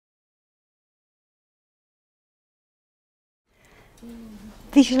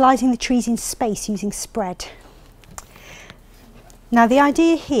visualising the trees in space using spread. Now the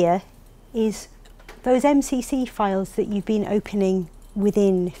idea here is those MCC files that you've been opening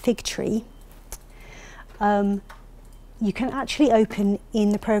within Figtree, you can actually open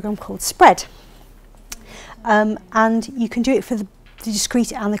in the program called Spread. And you can do it for the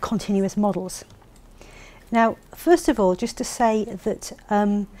discrete and the continuous models. Now, first of all, just to say that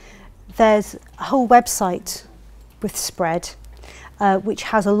there's a whole website with Spread, which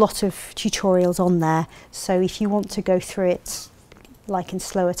has a lot of tutorials on there. So if you want to go through it like in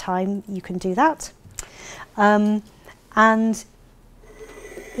slower time, you can do that. And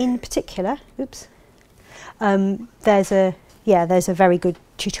in particular, there's a very good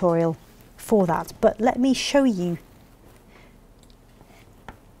tutorial for that. But let me show you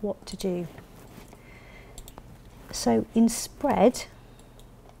what to do. So in Spread,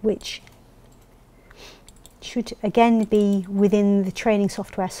 which should again be within the training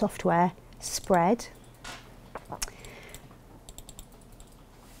software Spread.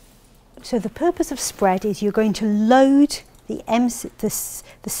 So the purpose of Spread is you're going to load the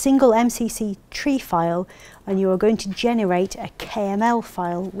single MCC tree file, and you are going to generate a KML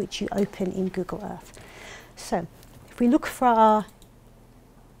file which you open in Google Earth. So if we look at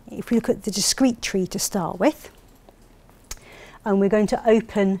the discrete tree to start with, and we're going to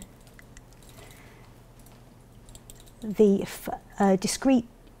open the discrete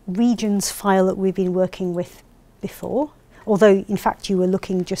regions file that we've been working with before, although in fact you were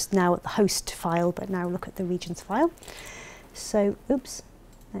looking just now at the host file, but now look at the regions file. So,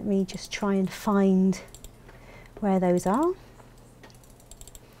 let me just try and find where those are.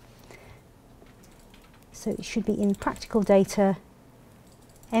 So it should be in Practical Data,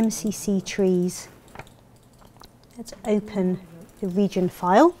 MCC trees. Let's open the region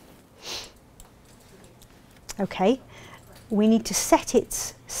file. Okay, we need to set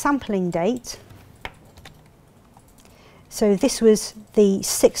its sampling date. So this was the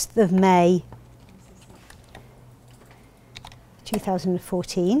 6th of May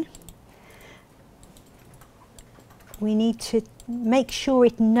 2014. We need to make sure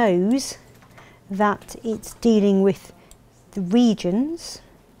it knows that it's dealing with the regions.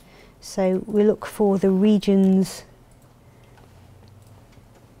 So we look for the regions.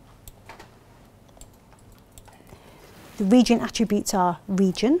 The region attributes are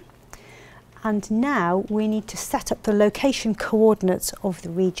region. And now we need to set up the location coordinates of the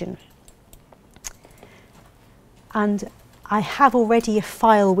region. And I have already a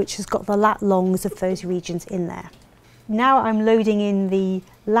file which has got the lat longs of those regions in there. Now I'm loading in the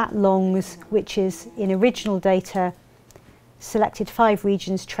lat longs, which is in original data, selected 5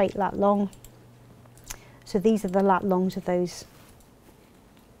 regions, trait lat long. So these are the lat longs of those.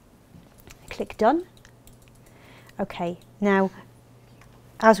 Click Done. Okay, now,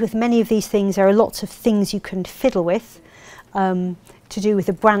 as with many of these things, there are lots of things you can fiddle with to do with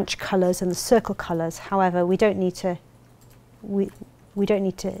the branch colours and the circle colours. However, we don't need to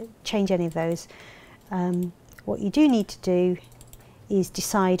change any of those. What you do need to do is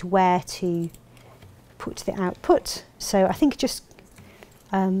decide where to put the output. So I think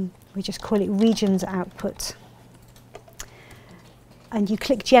we just call it regions output. And you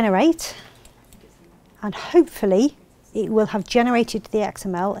click Generate, and hopefully it will have generated the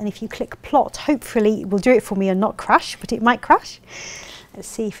XML. And if you click Plot, hopefully it will do it for me and not crash, but it might crash. Let's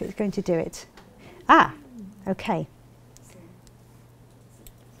see if it's going to do it. Ah, okay.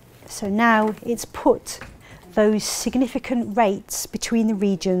 So now it's put those significant rates between the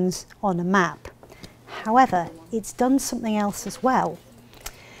regions on a map. However, it's done something else as well.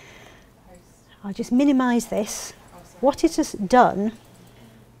 I'll just minimize this. What it has done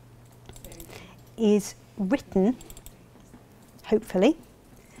is written, hopefully,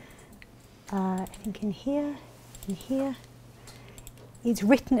 I think in here, it's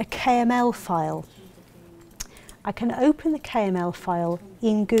written a KML file. I can open the KML file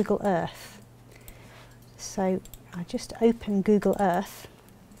in Google Earth. So I just open Google Earth,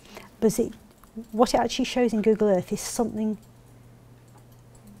 but what it actually shows in Google Earth is something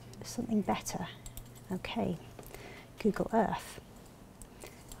better. Okay, Google Earth.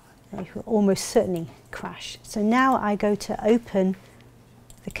 It will almost certainly crash. So now I go to open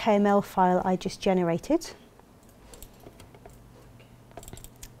the KML file I just generated,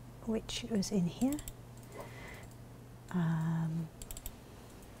 which was in here.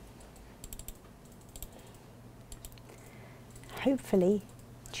 Hopefully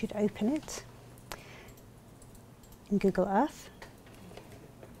it should open it in Google Earth.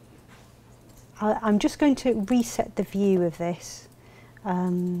 I'm just going to reset the view of this.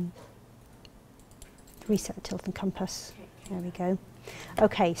 Reset tilt and compass. There we go.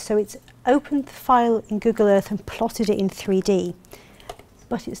 Okay, so it's opened the file in Google Earth and plotted it in 3D.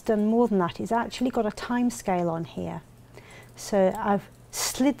 But it's done more than that. It's actually got a timescale on here. So I've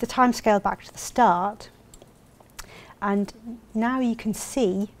slid the timescale back to the start, and now you can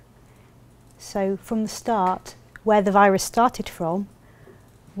see, so from the start, where the virus started from,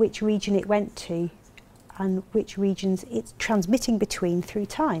 which region it went to, and which regions it's transmitting between through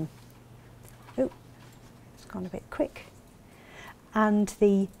time. Oh, it's gone a bit quick. And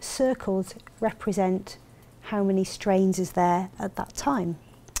the circles represent how many strains is there at that time.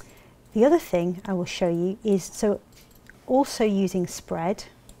 The other thing I will show you is, so also using spread,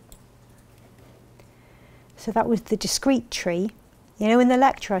 so that was the discrete tree. You know, in the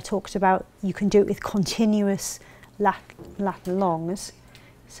lecture I talked about you can do it with continuous lat longs.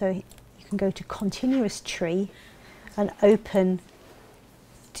 So you can go to continuous tree and open,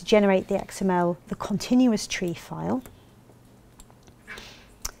 to generate the XML, the continuous tree file,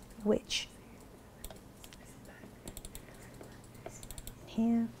 which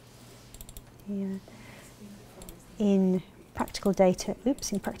here, in practical data,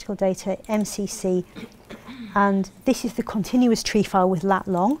 MCC, and this is the continuous tree file with lat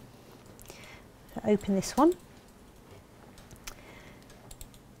long. So open this one.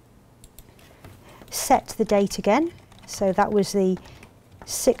 Set the date again, so that was the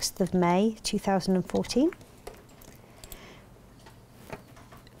 6th of May 2014.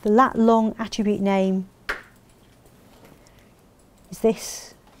 The lat long attribute name is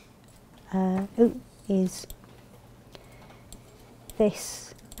this, is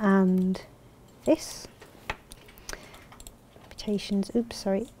this and this. Permutations,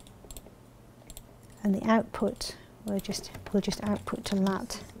 and the output we'll just output to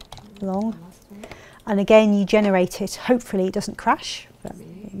lat long. And again, you generate it. Hopefully it doesn't crash, but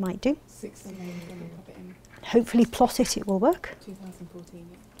it might do. Hopefully plot it, it will work. 2014,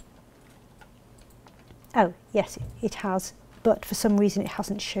 yeah. Oh, yes, it has, but for some reason it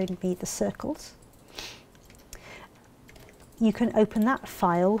hasn't shown me the circles. You can open that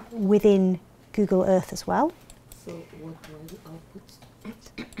file within Google Earth as well. So what was the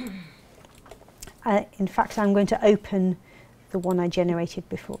output? In fact, I'm going to open the one I generated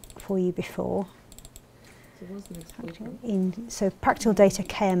for you before. So what's the next one? So practical data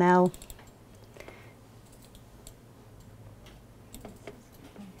KML.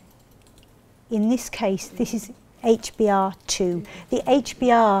 In this case, this is HBR2. The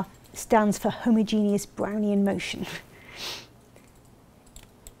HBR stands for homogeneous Brownian motion.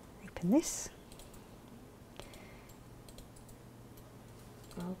 Open this.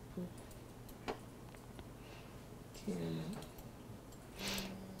 Output.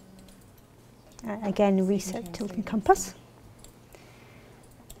 Again, reset tilt and compass.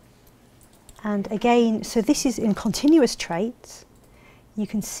 And again, so this is in continuous traits. You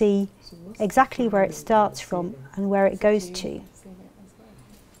can see exactly where it starts from and where it goes to,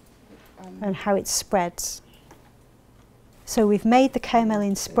 and how it spreads. So we've made the KML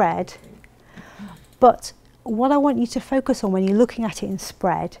in spread, but what I want you to focus on when you're looking at it in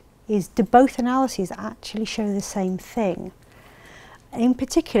spread is, do both analyses actually show the same thing? In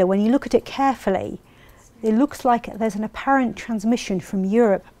particular, when you look at it carefully, it looks like there's an apparent transmission from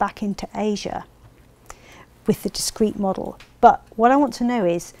Europe back into Asia with the discrete model. But what I want to know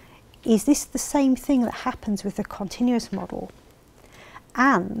is this the same thing that happens with the continuous model?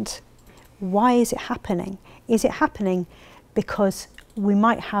 And why is it happening? Is it happening because we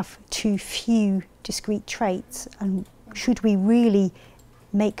might have too few discrete traits, and should we really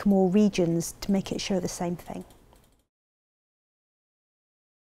make more regions to make it show the same thing?